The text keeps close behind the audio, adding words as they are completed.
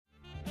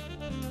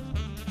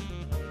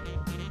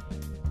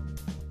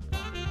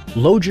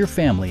Load your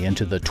family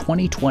into the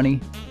 2020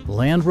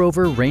 Land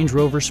Rover Range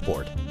Rover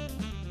Sport.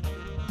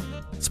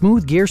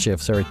 Smooth gear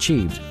shifts are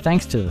achieved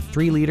thanks to the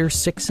 3-liter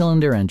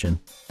 6-cylinder engine,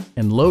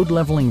 and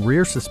load-leveling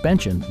rear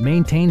suspension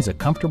maintains a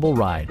comfortable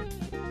ride.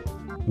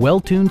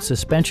 Well-tuned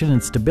suspension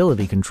and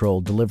stability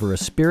control deliver a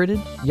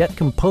spirited yet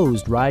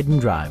composed ride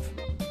and drive.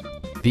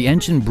 The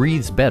engine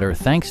breathes better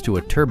thanks to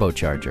a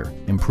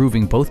turbocharger,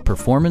 improving both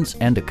performance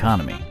and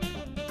economy.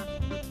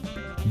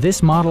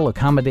 This model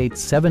accommodates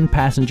 7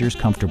 passengers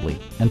comfortably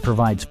and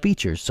provides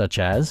features such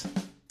as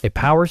a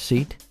power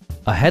seat,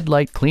 a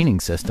headlight cleaning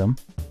system,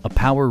 a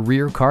power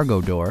rear cargo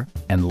door,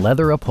 and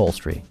leather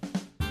upholstery.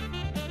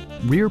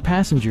 Rear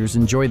passengers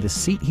enjoy the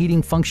seat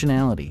heating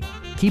functionality,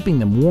 keeping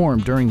them warm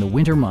during the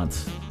winter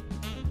months.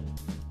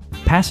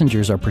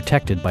 Passengers are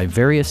protected by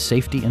various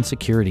safety and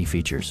security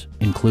features,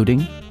 including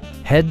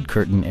head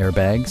curtain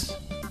airbags,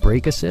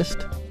 brake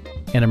assist,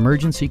 an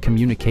emergency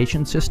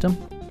communication system,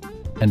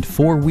 and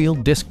 4-wheel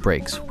disc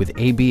brakes with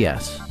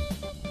ABS.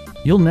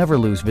 You'll never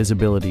lose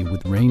visibility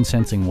with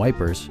rain-sensing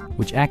wipers,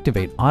 which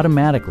activate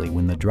automatically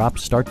when the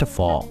drops start to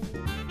fall.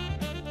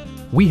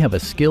 We have a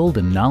skilled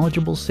and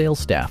knowledgeable sales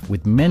staff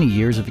with many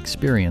years of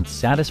experience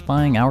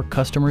satisfying our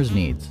customers'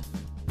 needs.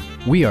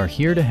 We are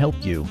here to help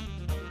you